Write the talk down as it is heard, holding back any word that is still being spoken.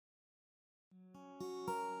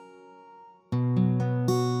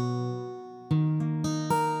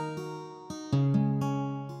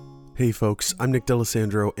Hey folks, I'm Nick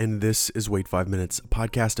D'Alessandro, and this is Wait 5 Minutes, a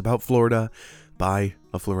podcast about Florida by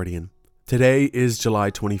a Floridian. Today is July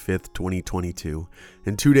 25th, 2022.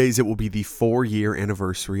 In 2 days, it will be the 4-year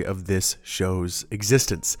anniversary of this show's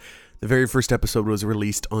existence. The very first episode was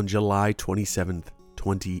released on July 27th,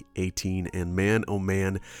 2018, and man, oh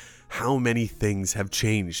man, how many things have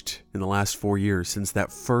changed in the last 4 years since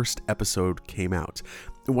that first episode came out.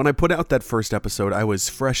 When I put out that first episode, I was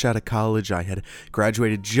fresh out of college. I had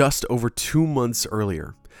graduated just over 2 months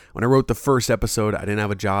earlier. When I wrote the first episode, I didn't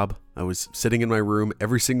have a job. I was sitting in my room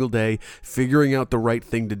every single day, figuring out the right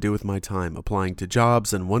thing to do with my time, applying to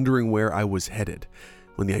jobs and wondering where I was headed.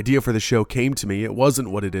 When the idea for the show came to me, it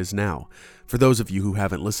wasn't what it is now. For those of you who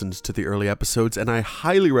haven't listened to the early episodes, and I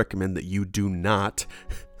highly recommend that you do not,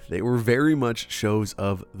 they were very much shows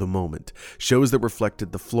of the moment, shows that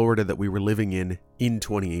reflected the Florida that we were living in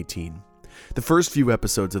 2018. The first few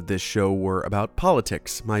episodes of this show were about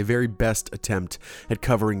politics, my very best attempt at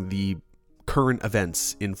covering the current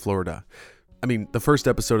events in Florida. The first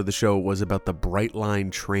episode of the show was about the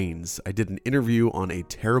Brightline trains. I did an interview on a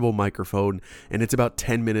terrible microphone, and it's about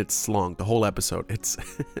 10 minutes long, the whole episode.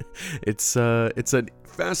 It's a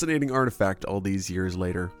fascinating artifact all these years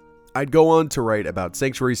later. I'd go on to write about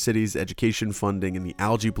sanctuary cities, education funding, and the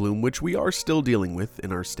algae bloom, which we are still dealing with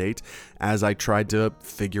in our state, as I tried to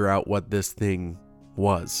figure out what this thing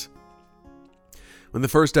was. When the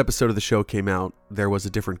first episode of the show came out, there was a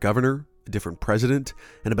different governor, a different president,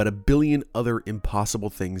 and about 1 billion other impossible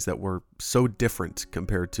things that were so different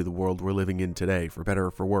compared to the world we're living in today, for better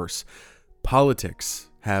or for worse. Politics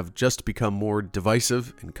have just become more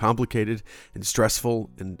divisive and complicated and stressful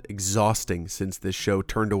and exhausting since this show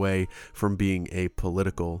turned away from being a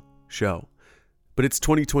political show. But it's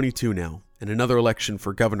 2022 now, and another election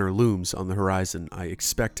for governor looms on the horizon. I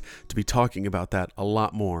expect to be talking about that a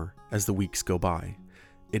lot more as the weeks go by.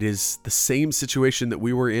 It is the same situation that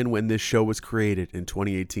we were in when this show was created in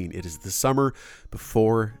 2018. It is the summer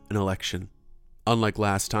before an election. Unlike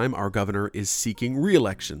last time, our governor is seeking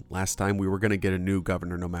re-election. Last time, we were going to get a new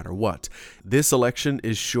governor no matter what. This election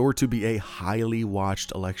is sure to be a highly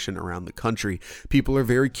watched election around the country. People are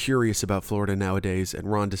very curious about Florida nowadays,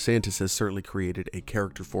 and Ron DeSantis has certainly created a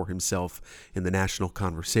character for himself in the national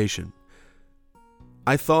conversation.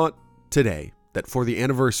 I thought today that for the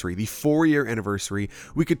anniversary, the 4-year anniversary,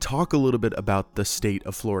 we could talk a little bit about the state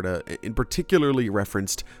of Florida, and particularly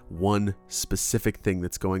referenced one specific thing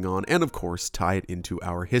that's going on, and of course, tie it into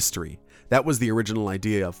our history. That was the original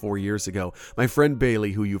idea 4 years ago. My friend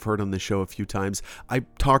Bailey, who you've heard on the show a few times, I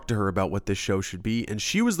talked to her about what this show should be, and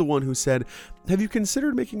she was the one who said, "Have you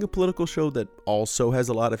considered making a political show that also has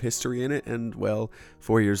a lot of history in it?" And well,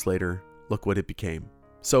 4 years later, look what it became.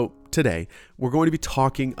 So today, we're going to be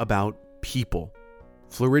talking about people,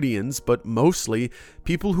 Floridians, but mostly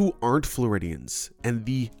people who aren't Floridians, and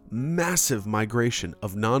the massive migration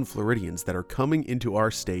of non-Floridians that are coming into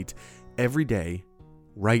our state every day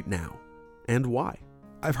right now, and why.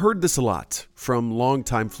 I've heard this a lot from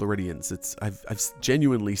longtime Floridians. I've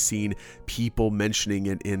genuinely seen people mentioning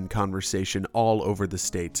it in conversation all over the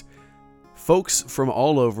state. Folks from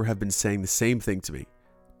all over have been saying the same thing to me.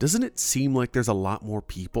 Doesn't it seem like there's a lot more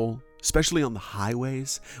people, especially on the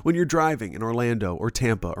highways? When you're driving in Orlando or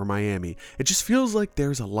Tampa or Miami, it just feels like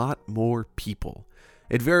there's a lot more people.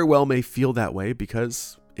 It very well may feel that way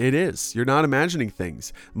because it is. You're not imagining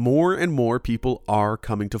things. More and more people are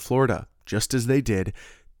coming to Florida, just as they did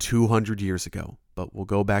 200 years ago. But we'll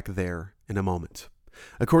go back there in a moment.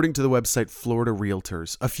 According to the website Florida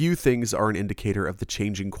Realtors, a few things are an indicator of the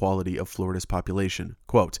changing quality of Florida's population.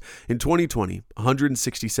 Quote, in 2020,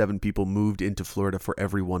 167 people moved into Florida for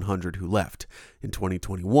every 100 who left. In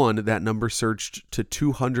 2021, that number surged to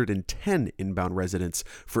 210 inbound residents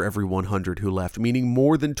for every 100 who left, meaning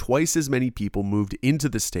more than twice as many people moved into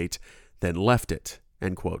the state than left it.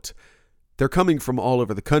 End quote. They're coming from all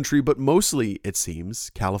over the country, but mostly, it seems,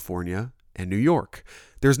 California and New York.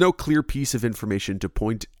 There's no clear piece of information to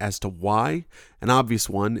point as to why. An obvious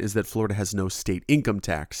one is that Florida has no state income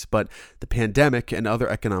tax, but the pandemic and other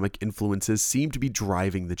economic influences seem to be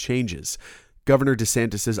driving the changes. Governor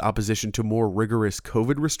DeSantis' opposition to more rigorous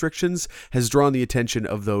COVID restrictions has drawn the attention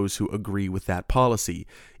of those who agree with that policy,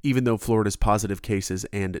 even though Florida's positive cases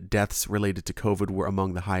and deaths related to COVID were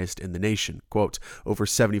among the highest in the nation. Quote, over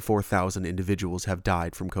 74,000 individuals have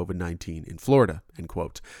died from COVID-19 in Florida, end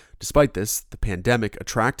quote. Despite this, the pandemic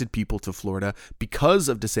attracted people to Florida because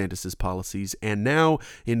of DeSantis' policies, and now,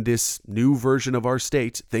 in this new version of our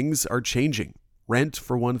state, things are changing. Rent,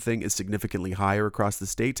 for one thing, is significantly higher across the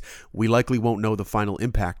state. We likely won't know the final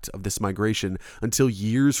impact of this migration until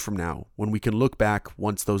years from now, when we can look back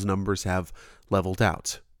once those numbers have leveled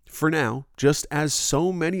out. For now, just as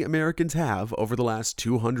so many Americans have over the last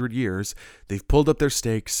 200 years, they've pulled up their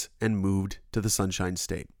stakes and moved to the Sunshine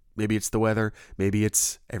State. Maybe it's the weather, maybe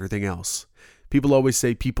it's everything else. People always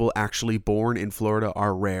say people actually born in Florida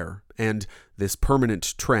are rare, and this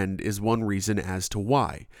permanent trend is one reason as to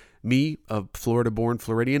why. Me, a Florida-born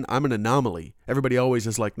Floridian, I'm an anomaly. Everybody always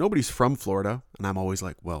is like, nobody's from Florida, and I'm always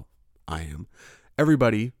like, well, I am.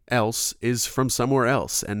 Everybody else is from somewhere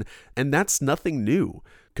else, and that's nothing new,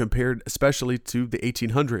 compared especially to the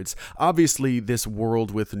 1800s. Obviously, this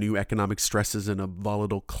world with new economic stresses and a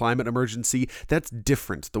volatile climate emergency, that's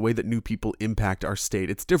different. The way that new people impact our state,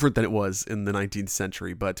 it's different than it was in the 19th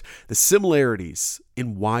century, but the similarities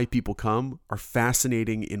in why people come are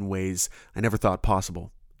fascinating in ways I never thought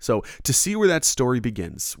possible. So to see where that story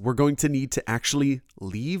begins, we're going to need to actually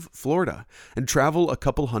leave Florida and travel a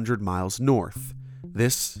couple hundred miles north.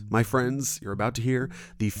 This, my friends, you're about to hear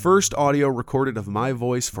the first audio recorded of my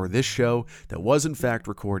voice for this show that was in fact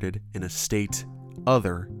recorded in a state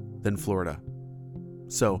other than Florida.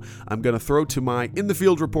 So I'm going to throw to my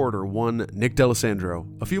in-the-field reporter, one Nick D'Alessandro,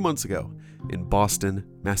 a few months ago in Boston,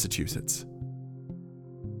 Massachusetts.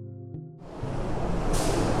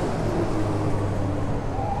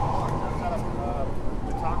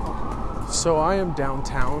 So I am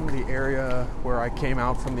downtown. The area where I came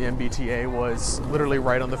out from the MBTA was literally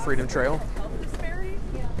right on the Freedom Trail.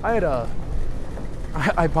 I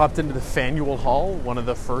popped into the Faneuil Hall, one of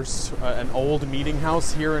the first, an old meeting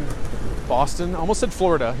house here in Boston. I almost said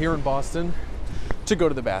Florida, here in Boston, to go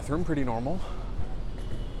to the bathroom. Pretty normal.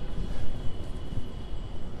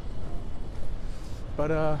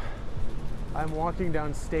 But I'm walking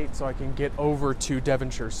downstate so I can get over to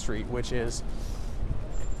Devonshire Street, which is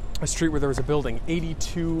a street where there was a building,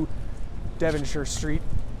 82 Devonshire Street,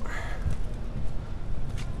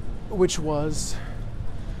 which was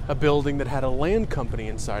a building that had a land company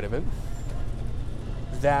inside of it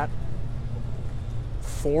that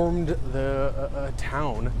formed a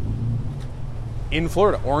town in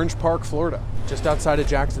Florida, Orange Park, Florida, just outside of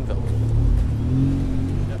Jacksonville.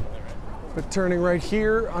 But turning right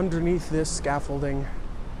here, underneath this scaffolding,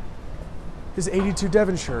 is 82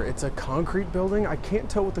 Devonshire. It's a concrete building. I can't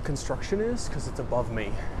tell what the construction is because it's above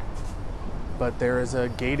me. But there is a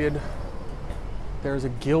gilded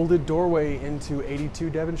doorway into 82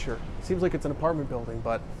 Devonshire. Seems like it's an apartment building,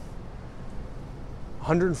 but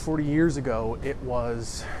 140 years ago, it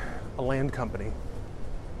was a land company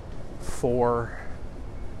for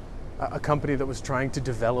a company that was trying to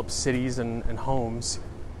develop cities and homes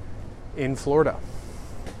in Florida.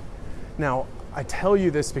 Now, I tell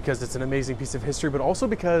you this because it's an amazing piece of history, but also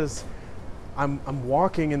because I'm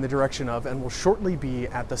walking in the direction of and will shortly be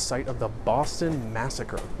at the site of the Boston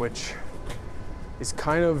Massacre, which is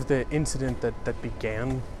kind of the incident that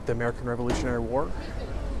began the American Revolutionary War.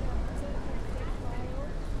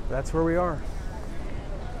 That's where we are.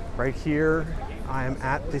 Right here, I am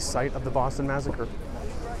at the site of the Boston Massacre,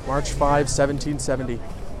 March 5, 1770.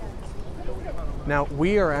 Now,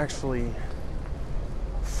 we are actually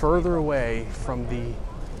further away from the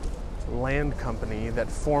land company that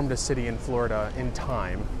formed a city in Florida in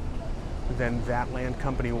time than that land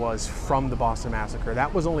company was from the Boston Massacre.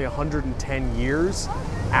 That was only 110 years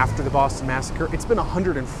after the Boston Massacre. It's been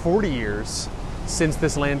 140 years since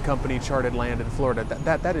this land company charted land in Florida.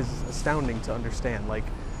 That is astounding to understand. Like,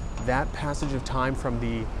 that passage of time from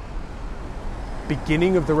the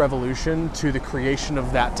beginning of the revolution to the creation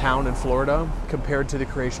of that town in Florida, compared to the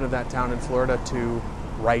creation of that town in Florida to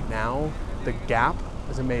right now, the gap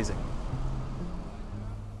is amazing.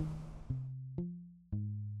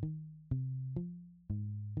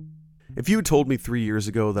 If you had told me 3 years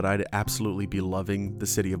ago that I'd absolutely be loving the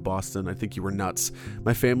city of Boston, I think you were nuts.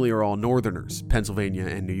 My family are all Northerners, Pennsylvania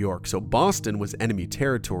and New York, so Boston was enemy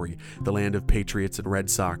territory. The land of Patriots and Red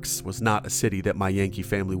Sox was not a city that my Yankee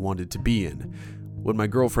family wanted to be in. When my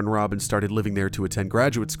girlfriend Robin started living there to attend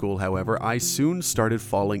graduate school, however, I soon started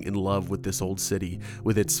falling in love with this old city,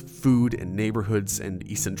 with its food and neighborhoods and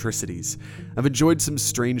eccentricities. I've enjoyed some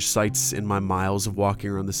strange sights in my miles of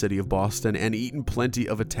walking around the city of Boston and eaten plenty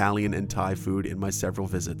of Italian and Thai food in my several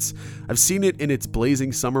visits. I've seen it in its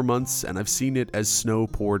blazing summer months, and I've seen it as snow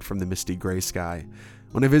poured from the misty gray sky.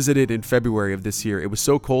 When I visited in February of this year, it was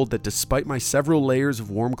so cold that despite my several layers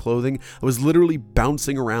of warm clothing, I was literally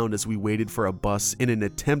bouncing around as we waited for a bus in an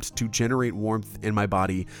attempt to generate warmth in my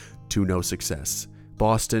body, to no success.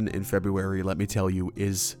 Boston in February, let me tell you,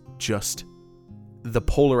 is just the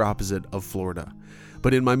polar opposite of Florida.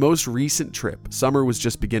 But in my most recent trip, summer was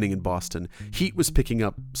just beginning in Boston. Heat was picking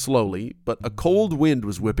up slowly, but a cold wind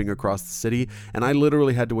was whipping across the city, and I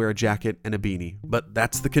literally had to wear a jacket and a beanie. But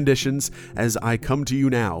that's the conditions as I come to you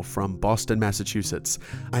now from Boston, Massachusetts.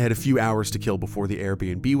 I had a few hours to kill before the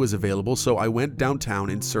Airbnb was available, so I went downtown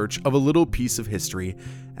in search of a little piece of history,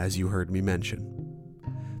 as you heard me mention.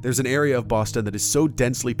 There's an area of Boston that is so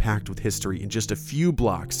densely packed with history in just a few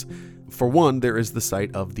blocks. For one, there is the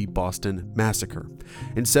site of the Boston Massacre.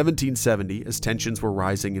 In 1770, as tensions were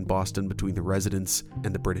rising in Boston between the residents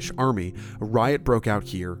and the British Army, a riot broke out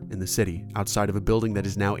here in the city, outside of a building that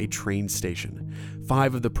is now a train station.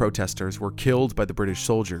 5 of the protesters were killed by the British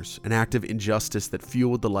soldiers, an act of injustice that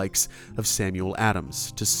fueled the likes of Samuel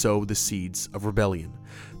Adams to sow the seeds of rebellion.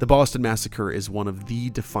 The Boston Massacre is one of the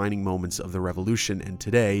defining moments of the Revolution, and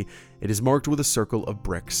today it is marked with a circle of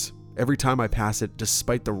bricks. Every time I pass it,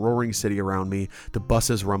 despite the roaring city around me, the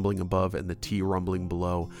buses rumbling above and the tea rumbling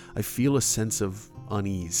below, I feel a sense of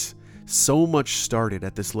unease. So much started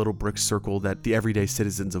at this little brick circle that the everyday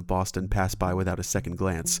citizens of Boston pass by without a second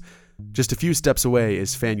glance. Just a few steps away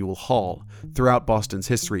is Faneuil Hall. Throughout Boston's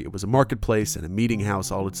history, it was a marketplace and a meeting house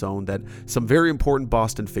all its own that some very important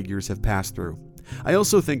Boston figures have passed through. I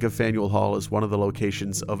also think of Faneuil Hall as one of the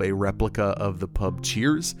locations of a replica of the pub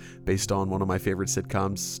Cheers, based on one of my favorite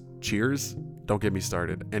sitcoms, Cheers? Don't get me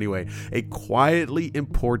started. Anyway, a quietly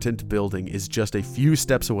important building is just a few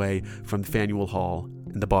steps away from Faneuil Hall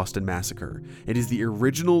and the Boston Massacre. It is the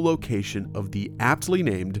original location of the aptly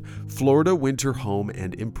named Florida Winter Home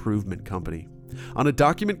and Improvement Company. On a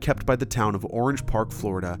document kept by the town of Orange Park,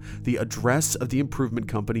 Florida, the address of the improvement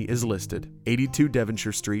company is listed, 82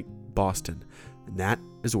 Devonshire Street, Boston, and that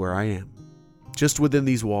is where I am. Just within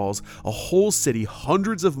these walls, a whole city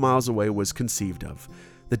hundreds of miles away was conceived of.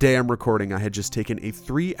 The day I'm recording, I had just taken a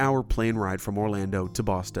 3-hour plane ride from Orlando to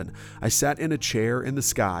Boston. I sat in a chair in the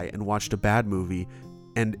sky and watched a bad movie,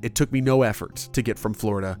 and it took me no effort to get from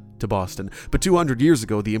Florida to Boston. But 200 years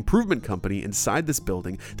ago, the improvement company inside this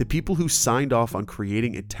building, the people who signed off on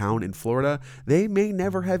creating a town in Florida, they may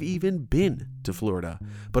never have even been to Florida.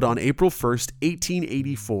 But on April 1st,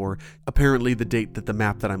 1884, apparently the date that the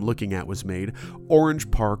map that I'm looking at was made, Orange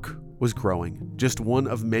Park was growing, just one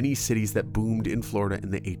of many cities that boomed in Florida in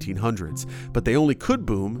the 1800s. But they only could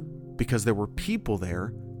boom because there were people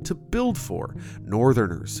there to build for.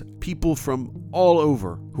 Northerners, people from all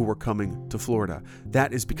over who were coming to Florida.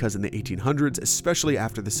 That is because in the 1800s, especially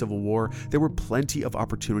after the Civil War, there were plenty of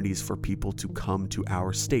opportunities for people to come to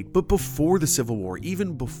our state. But before the Civil War,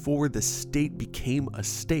 even before the state became a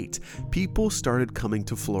state, people started coming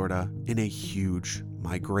to Florida in a huge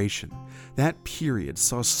migration. That period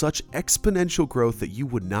saw such exponential growth that you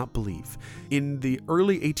would not believe. In the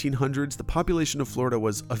early 1800s, the population of Florida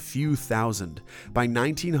was a few thousand. By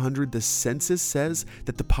 1900, the census says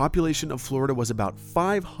that the population of Florida was about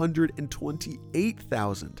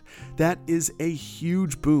 528,000. That is a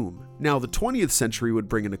huge boom. Now, the 20th century would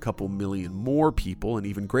bring in a couple million more people, an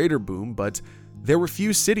even greater boom, but there were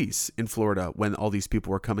few cities in Florida when all these people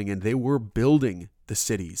were coming in. They were building the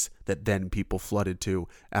cities that then people flooded to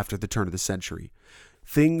after the turn of the century.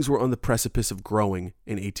 Things were on the precipice of growing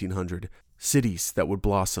in 1800. Cities that would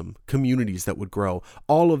blossom, communities that would grow,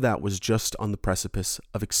 all of that was just on the precipice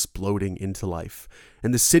of exploding into life.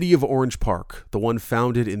 And the city of Orange Park, the one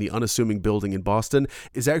founded in the unassuming building in Boston,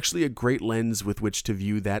 is actually a great lens with which to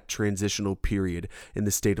view that transitional period in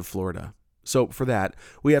the state of Florida. So for that,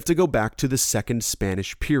 we have to go back to the Second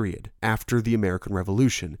Spanish period, after the American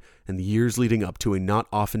Revolution, and the years leading up to a not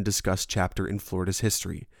often discussed chapter in Florida's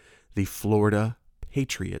history, the Florida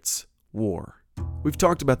Patriots' War. We've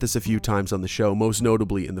talked about this a few times on the show, most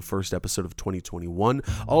notably in the first episode of 2021,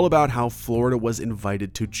 all about how Florida was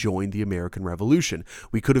invited to join the American Revolution.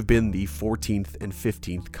 We could have been the 14th and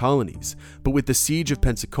 15th colonies. But with the siege of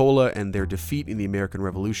Pensacola and their defeat in the American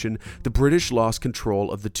Revolution, the British lost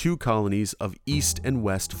control of the 2 colonies of East and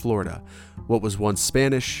West Florida. What was once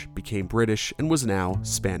Spanish became British and was now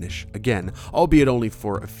Spanish again, albeit only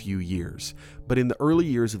for a few years. But in the early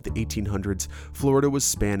years of the 1800s, Florida was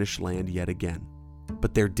Spanish land yet again.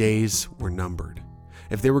 But their days were numbered.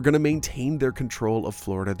 If they were going to maintain their control of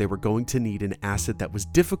Florida, they were going to need an asset that was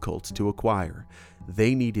difficult to acquire.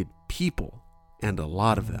 They needed people, and a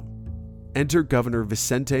lot of them. Enter Governor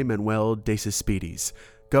Vicente Manuel de Cespedes.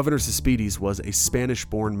 Governor Cespedes was a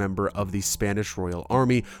Spanish-born member of the Spanish Royal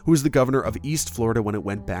Army who was the governor of East Florida when it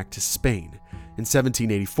went back to Spain. In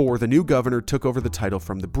 1784, the new governor took over the title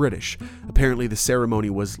from the British. Apparently, the ceremony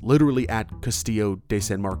was literally at Castillo de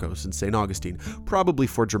San Marcos in St. Augustine, probably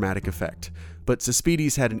for dramatic effect. But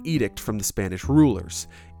Cespedes had an edict from the Spanish rulers.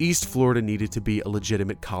 East Florida needed to be a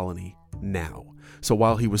legitimate colony now. So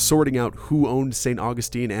while he was sorting out who owned St.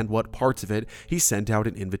 Augustine and what parts of it, he sent out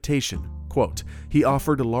an invitation. Quote, he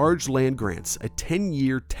offered large land grants, a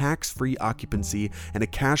 10-year tax-free occupancy, and a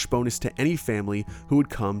cash bonus to any family who would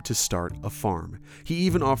come to start a farm. He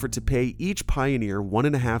even offered to pay each pioneer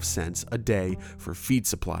 1.5 cents a day for feed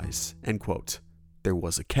supplies. End quote. There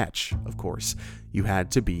was a catch, of course. You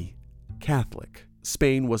had to be Catholic.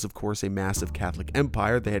 Spain was, of course, a massive Catholic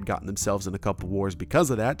empire. They had gotten themselves in a couple wars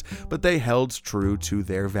because of that, but they held true to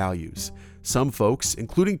their values. Some folks,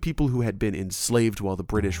 including people who had been enslaved while the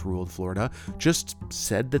British ruled Florida, just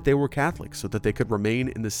said that they were Catholic so that they could remain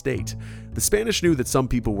in the state. The Spanish knew that some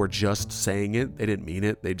people were just saying it. They didn't mean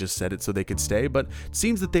it. They just said it so they could stay, but it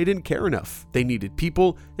seems that they didn't care enough. They needed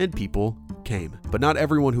people, and people came. But not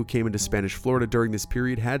everyone who came into Spanish Florida during this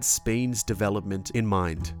period had Spain's development in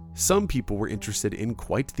mind. Some people were interested in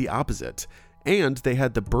quite the opposite, and they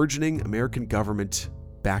had the burgeoning American government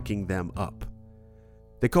backing them up.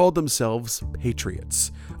 They called themselves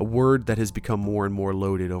patriots, a word that has become more and more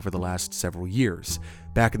loaded over the last several years.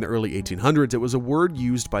 Back in the early 1800s, it was a word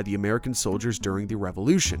used by the American soldiers during the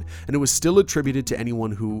Revolution, and it was still attributed to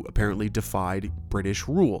anyone who apparently defied British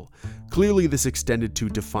rule. Clearly, this extended to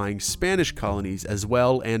defying Spanish colonies as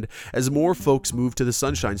well, and as more folks moved to the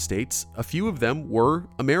Sunshine States, a few of them were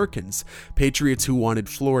Americans, patriots who wanted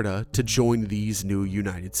Florida to join these new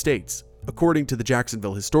United States. According to the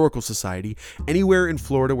Jacksonville Historical Society, anywhere in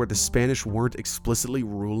Florida where the Spanish weren't explicitly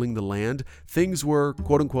ruling the land, things were,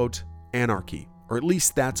 quote-unquote, anarchy. Or at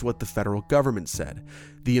least that's what the federal government said.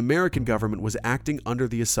 The American government was acting under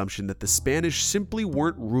the assumption that the Spanish simply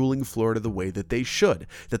weren't ruling Florida the way that they should,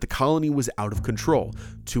 that the colony was out of control,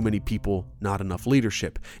 too many people, not enough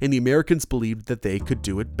leadership, and the Americans believed that they could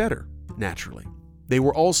do it better, naturally. They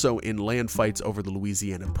were also in land fights over the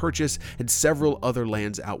Louisiana Purchase and several other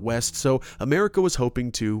lands out west, so America was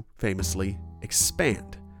hoping to, famously,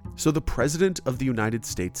 expand. So the President of the United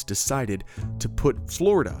States decided to put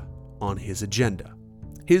Florida on his agenda.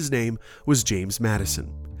 His name was James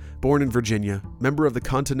Madison. Born in Virginia, member of the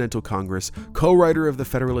Continental Congress, co-writer of the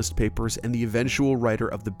Federalist Papers, and the eventual writer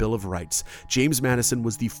of the Bill of Rights, James Madison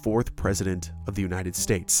was the 4th President of the United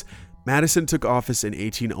States. Madison took office in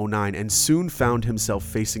 1809 and soon found himself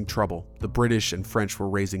facing trouble. The British and French were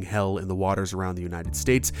raising hell in the waters around the United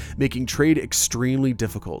States, making trade extremely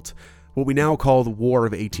difficult. What we now call the War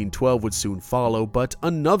of 1812 would soon follow, but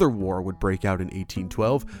another war would break out in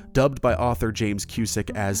 1812, dubbed by author James Cusick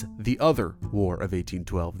as the Other War of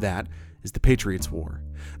 1812. That is the Patriots' War.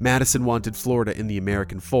 Madison wanted Florida in the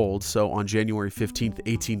American fold, so on January 15,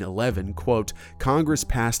 1811, quote, Congress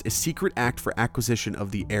passed a secret act for acquisition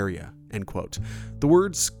of the area, end quote. The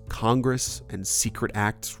words Congress and secret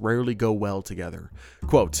acts rarely go well together.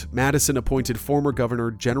 Quote, Madison appointed former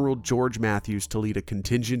Governor General George Matthews to lead a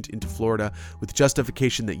contingent into Florida with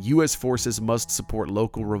justification that U.S. forces must support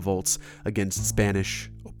local revolts against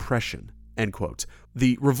Spanish oppression, end quote.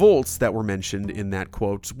 The revolts that were mentioned in that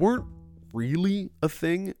quote weren't really a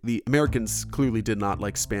thing. The Americans clearly did not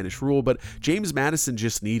like Spanish rule, but James Madison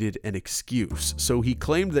just needed an excuse. So he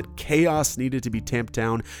claimed that chaos needed to be tamped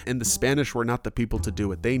down, and the Spanish were not the people to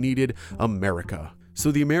do it. They needed America. So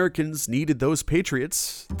the Americans needed those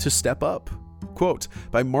patriots to step up. Quote,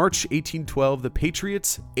 by March 1812, the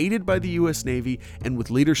Patriots, aided by the U.S. Navy and with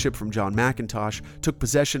leadership from John McIntosh, took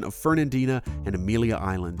possession of Fernandina and Amelia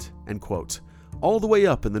Island, end quote. All the way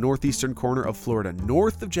up in the northeastern corner of Florida,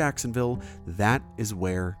 north of Jacksonville, that is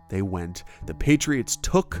where they went. The Patriots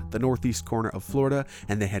took the northeast corner of Florida,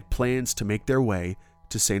 and they had plans to make their way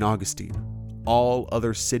to St. Augustine. All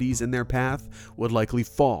other cities in their path would likely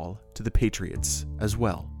fall to the Patriots as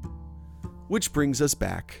well. Which brings us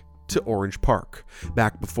back to Orange Park,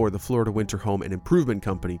 back before the Florida Winter Home and Improvement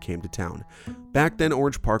Company came to town. Back then,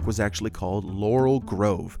 Orange Park was actually called Laurel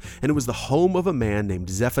Grove, and it was the home of a man named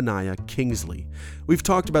Zephaniah Kingsley. We've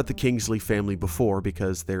talked about the Kingsley family before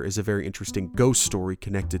because there is a very interesting ghost story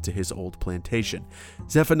connected to his old plantation.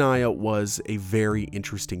 Zephaniah was a very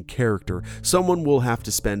interesting character, someone we'll have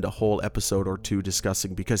to spend a whole episode or two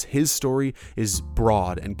discussing because his story is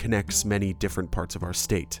broad and connects many different parts of our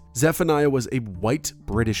state. Zephaniah was a white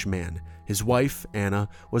British man. His wife, Anna,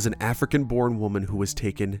 was an African-born woman who was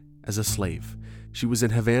taken as a slave. She was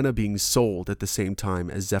in Havana being sold at the same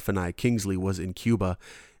time as Zephaniah Kingsley was in Cuba,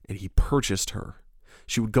 and he purchased her.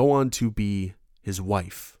 She would go on to be his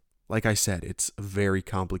wife. Like I said, it's a very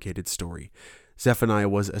complicated story. Zephaniah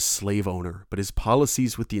was a slave owner, but his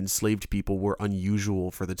policies with the enslaved people were unusual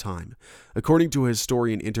for the time. According to a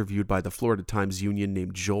historian interviewed by the Florida Times Union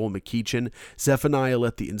named Joel McEachin, Zephaniah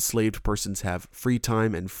let the enslaved persons have free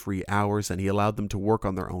time and free hours, and he allowed them to work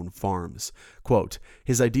on their own farms. Quote,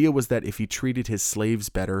 his idea was that if he treated his slaves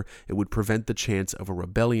better, it would prevent the chance of a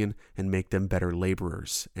rebellion and make them better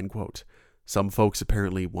laborers. End quote. Some folks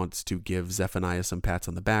apparently want to give Zephaniah some pats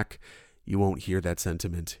on the back. You won't hear that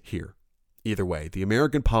sentiment here. Either way, the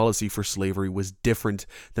American policy for slavery was different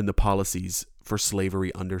than the policies for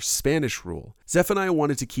slavery under Spanish rule. Zephaniah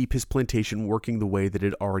wanted to keep his plantation working the way that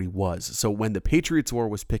it already was. So when the Patriots' War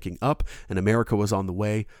was picking up and America was on the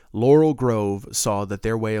way, Laurel Grove saw that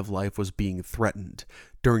their way of life was being threatened.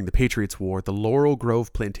 During the Patriots' War, the Laurel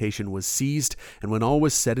Grove plantation was seized, and when all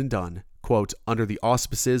was said and done, quote, under the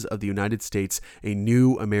auspices of the United States, a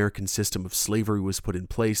new American system of slavery was put in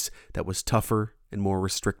place that was tougher and more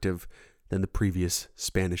restrictive than the previous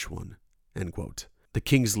Spanish one, end quote. The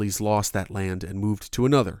Kingsleys lost that land and moved to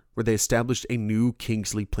another, where they established a new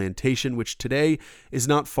Kingsley plantation, which today is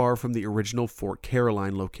not far from the original Fort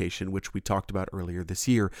Caroline location, which we talked about earlier this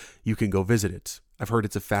year. You can go visit it. I've heard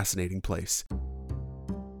it's a fascinating place.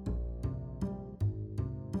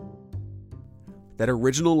 That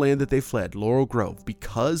original land that they fled, Laurel Grove,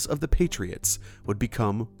 because of the Patriots, would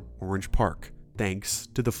become Orange Park, thanks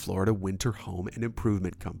to the Florida Winter Home and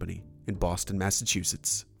Improvement Company in Boston,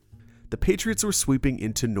 Massachusetts. The Patriots were sweeping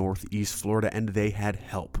into northeast Florida, and they had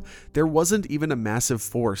help. There wasn't even a massive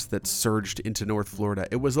force that surged into North Florida.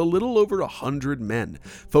 It was a little over 100 men,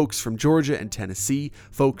 folks from Georgia and Tennessee,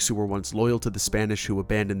 folks who were once loyal to the Spanish who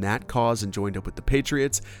abandoned that cause and joined up with the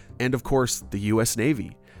Patriots, and of course, the U.S.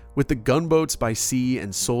 Navy. With the gunboats by sea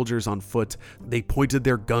and soldiers on foot, they pointed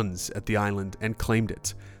their guns at the island and claimed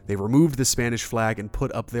it. They removed the Spanish flag and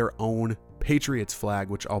put up their own Patriots flag,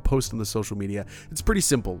 which I'll post on the social media. It's pretty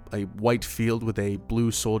simple. A white field with a blue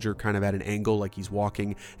soldier kind of at an angle like he's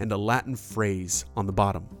walking, and a Latin phrase on the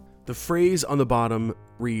bottom. The phrase on the bottom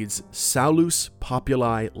reads, Salus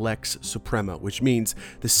Populi Lex Suprema, which means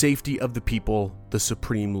the safety of the people, the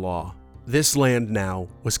supreme law. This land now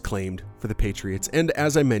was claimed for the Patriots, and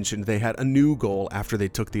as I mentioned, they had a new goal after they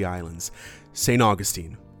took the islands, St.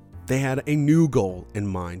 Augustine. They had a new goal in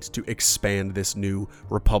mind to expand this new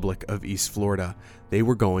Republic of East Florida. They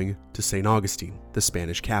were going to St. Augustine, the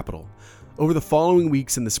Spanish capital. Over the following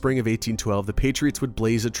weeks in the spring of 1812, the Patriots would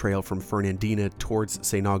blaze a trail from Fernandina towards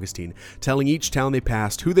St. Augustine, telling each town they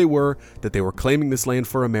passed who they were, that they were claiming this land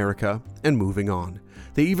for America, and moving on.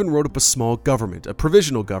 They even wrote up a small government, a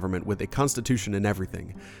provisional government with a constitution and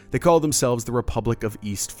everything. They called themselves the Republic of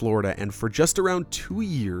East Florida, and for just around 2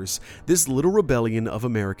 years, this little rebellion of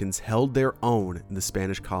Americans held their own in the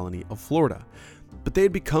Spanish colony of Florida. But they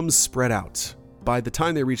had become spread out. By the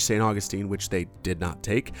time they reached St. Augustine, which they did not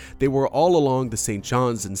take, they were all along the St.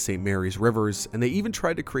 Johns and St. Mary's rivers, and they even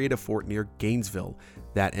tried to create a fort near Gainesville.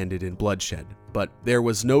 That ended in bloodshed. But there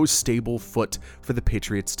was no stable foot for the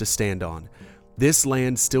Patriots to stand on. This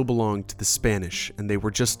land still belonged to the Spanish, and they were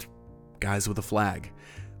just guys with a flag.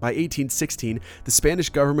 By 1816, the Spanish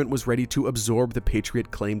government was ready to absorb the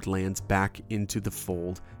Patriot-claimed lands back into the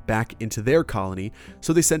fold, back into their colony,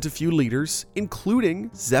 so they sent a few leaders, including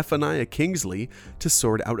Zephaniah Kingsley, to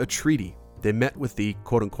sort out a treaty. They met with the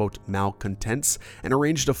quote-unquote malcontents and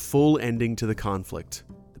arranged a full ending to the conflict.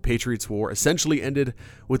 The Patriots' War essentially ended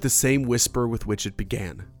with the same whisper with which it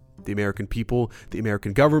began. The American people, the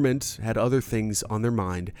American government, had other things on their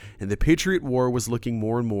mind, and the Patriot War was looking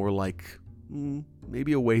more and more like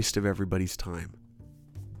maybe a waste of everybody's time.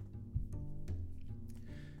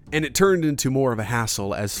 And it turned into more of a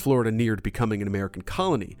hassle as Florida neared becoming an American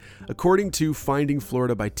colony. According to Finding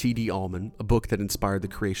Florida by T.D. Allman, a book that inspired the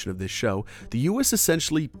creation of this show, the U.S.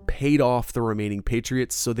 essentially paid off the remaining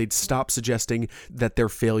patriots so they'd stop suggesting that their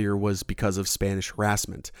failure was because of Spanish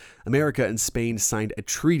harassment. America and Spain signed a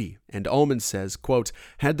treaty, and Allman says, quote,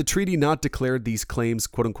 had the treaty not declared these claims,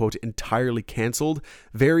 quote-unquote, entirely canceled,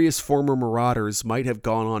 various former marauders might have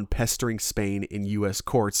gone on pestering Spain in U.S.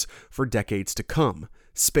 courts for decades to come.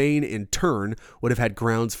 Spain, in turn, would have had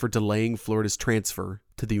grounds for delaying Florida's transfer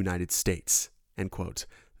to the United States. End quote.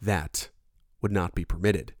 That would not be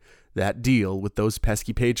permitted. That deal with those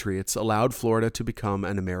pesky patriots allowed Florida to become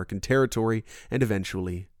an American territory and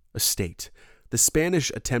eventually a state. The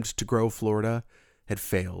Spanish attempt to grow Florida had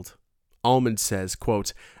failed. Allman says,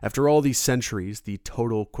 quote, after all these centuries, the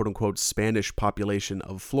total quote-unquote Spanish population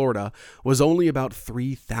of Florida was only about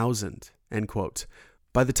 3,000, end quote.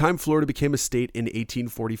 By the time Florida became a state in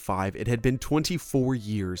 1845, it had been 24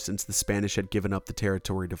 years since the Spanish had given up the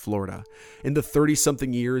territory to Florida. In the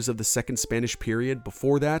 30-something years of the Second Spanish period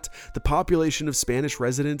before that, the population of Spanish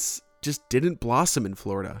residents just didn't blossom in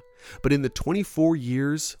Florida. But in the 24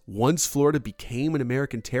 years, once Florida became an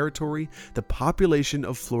American territory, the population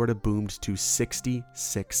of Florida boomed to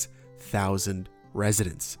 66,000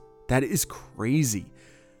 residents. That is crazy,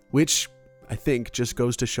 which I think just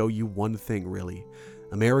goes to show you one thing, really.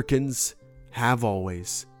 Americans have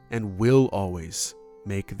always and will always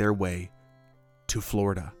make their way to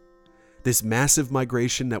Florida. This massive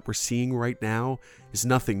migration that we're seeing right now is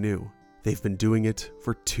nothing new. They've been doing it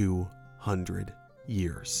for 200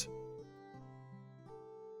 years.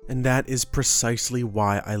 And that is precisely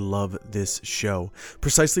why I love this show.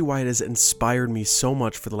 Precisely why it has inspired me so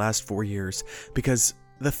much for the last 4 years. Because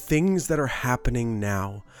the things that are happening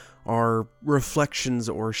now are reflections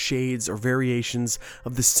or shades or variations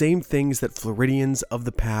of the same things that Floridians of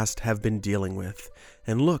the past have been dealing with.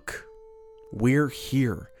 And look, we're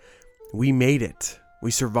here. We made it.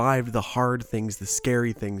 We survived the hard things, the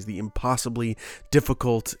scary things, the impossibly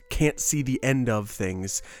difficult, can't see the end of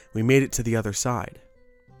things. We made it to the other side.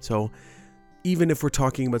 So even if we're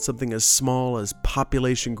talking about something as small as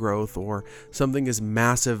population growth or something as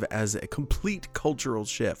massive as a complete cultural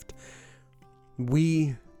shift,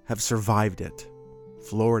 we have survived it.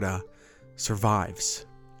 Florida survives.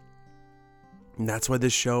 And that's why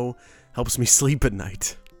this show helps me sleep at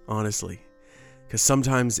night, honestly. Because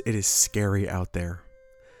sometimes it is scary out there.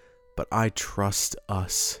 But I trust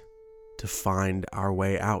us to find our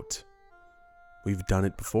way out. We've done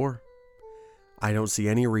it before. I don't see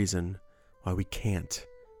any reason why we can't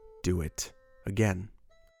do it again.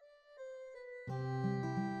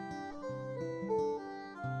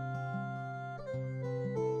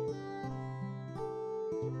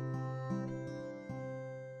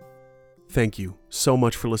 Thank you so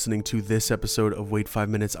much for listening to this episode of Wait 5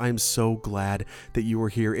 Minutes. I am so glad that you were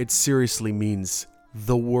here. It seriously means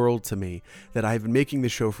the world to me that I've been making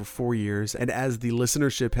this show for 4 years, and as the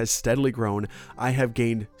listenership has steadily grown, I have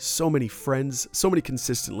gained so many friends, so many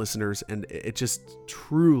consistent listeners, and it just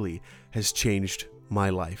truly has changed my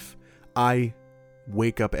life. I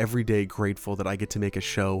wake up every day grateful that I get to make a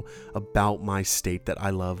show about my state that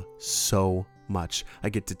I love so much. I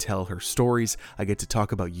get to tell her stories. I get to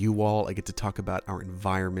talk about you all. I get to talk about our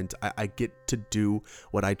environment. I get to do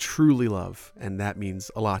what I truly love, and that means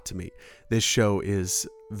a lot to me. This show is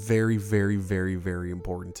very, very, very, very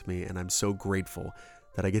important to me, and I'm so grateful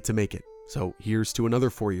that I get to make it. So here's to another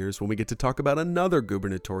 4 years when we get to talk about another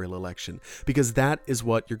gubernatorial election, because that is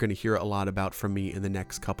what you're going to hear a lot about from me in the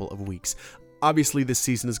next couple of weeks. Obviously, this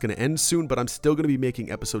season is going to end soon, but I'm still going to be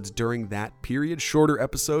making episodes during that period, shorter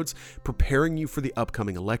episodes, preparing you for the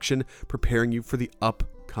upcoming election, preparing you for the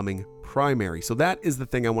upcoming primary. So that is the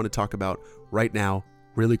thing I want to talk about right now,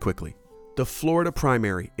 really quickly. The Florida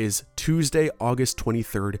primary is Tuesday, August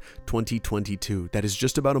 23rd, 2022. That is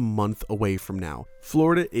just about a month away from now.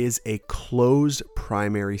 Florida is a closed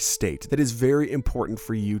primary state. That is very important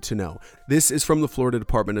for you to know. This is from the Florida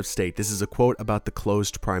Department of State. This is a quote about the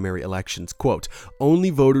closed primary elections. Quote, "Only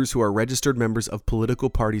voters who are registered members of political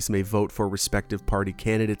parties may vote for respective party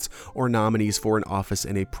candidates or nominees for an office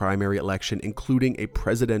in a primary election, including a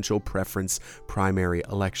presidential preference primary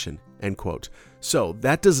election." End quote. So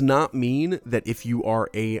that does not mean that if you are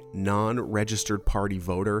a non-registered party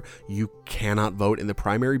voter, you cannot vote in the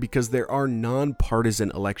primary, because there are non-partisan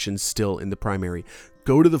elections still in the primary.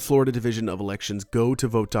 Go to the Florida Division of Elections, go to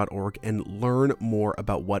vote.org, and learn more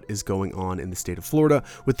about what is going on in the state of Florida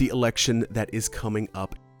with the election that is coming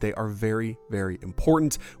up. They are very, very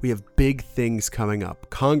important. We have big things coming up.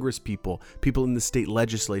 Congress people in the state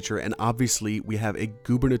legislature, and obviously we have a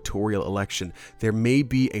gubernatorial election. There may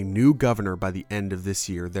be a new governor by the end of this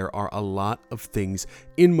year. There are a lot of things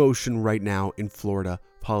in motion right now in Florida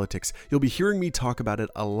politics. You'll be hearing me talk about it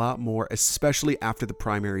a lot more, especially after the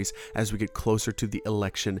primaries as we get closer to the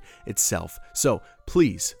election itself. So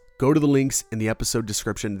please, go to the links in the episode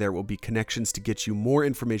description. There will be connections to get you more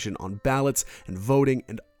information on ballots and voting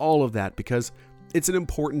and all of that, because it's an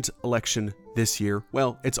important election this year.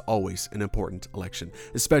 Well, it's always an important election,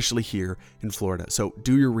 especially here in Florida. So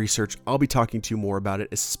do your research. I'll be talking to you more about it,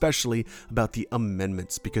 especially about the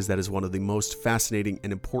amendments, because that is one of the most fascinating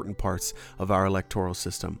and important parts of our electoral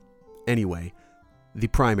system. Anyway, the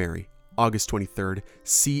primary, August 23rd.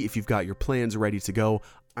 See if you've got your plans ready to go.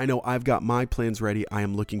 I know I've got my plans ready. I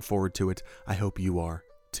am looking forward to it. I hope you are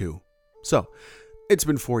too. So, it's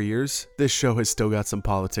been 4 years. This show has still got some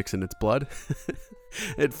politics in its blood.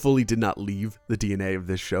 It fully did not leave the DNA of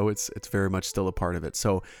this show. It's very much still a part of it.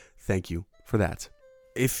 So, thank you for that.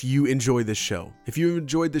 if you enjoy this show, if you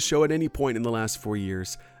enjoyed the show at any point in the last 4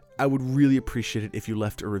 years, I would really appreciate it if you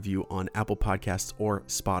left a review on Apple Podcasts or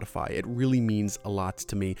Spotify. It really means a lot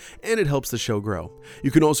to me, and it helps the show grow.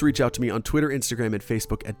 You can also reach out to me on Twitter, Instagram, and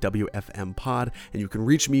Facebook at WFMPod, and you can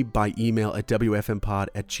reach me by email at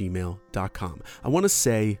WFMPod@gmail.com. I want to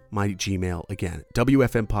say my Gmail again,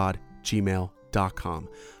 WFMPod@gmail.com.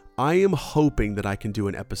 I am hoping that I can do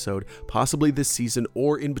an episode, possibly this season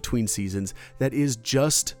or in between seasons, that is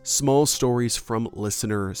just small stories from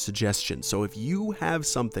listener suggestions. So if you have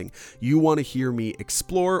something you want to hear me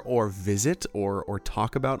explore or visit or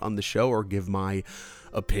talk about on the show or give my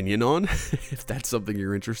opinion on, if that's something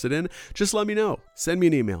you're interested in, just let me know. Send me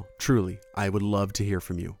an email. Truly, I would love to hear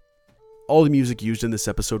from you. All the music used in this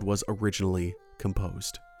episode was originally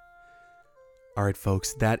composed. All right,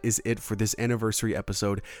 folks, that is it for this anniversary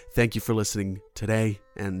episode. Thank you for listening today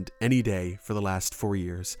and any day for the last 4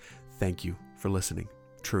 years. Thank you for listening,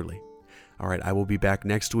 truly. All right, I will be back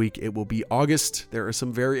next week. It will be August. There are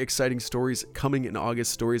some very exciting stories coming in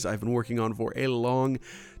August, stories I've been working on for a long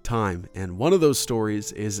time. And one of those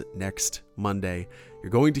stories is next Monday.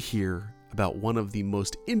 You're going to hear about one of the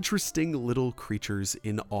most interesting little creatures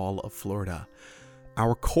in all of Florida,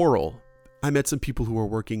 our coral. I met some people who are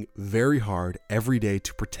working very hard every day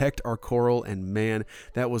to protect our coral, and man,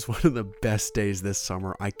 that was one of the best days this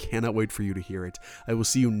summer. I cannot wait for you to hear it. I will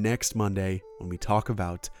see you next Monday when we talk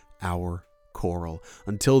about our coral.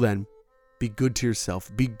 Until then, be good to yourself,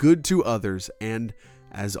 be good to others, and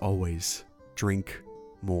as always, drink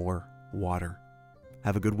more water.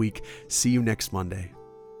 Have a good week. See you next Monday.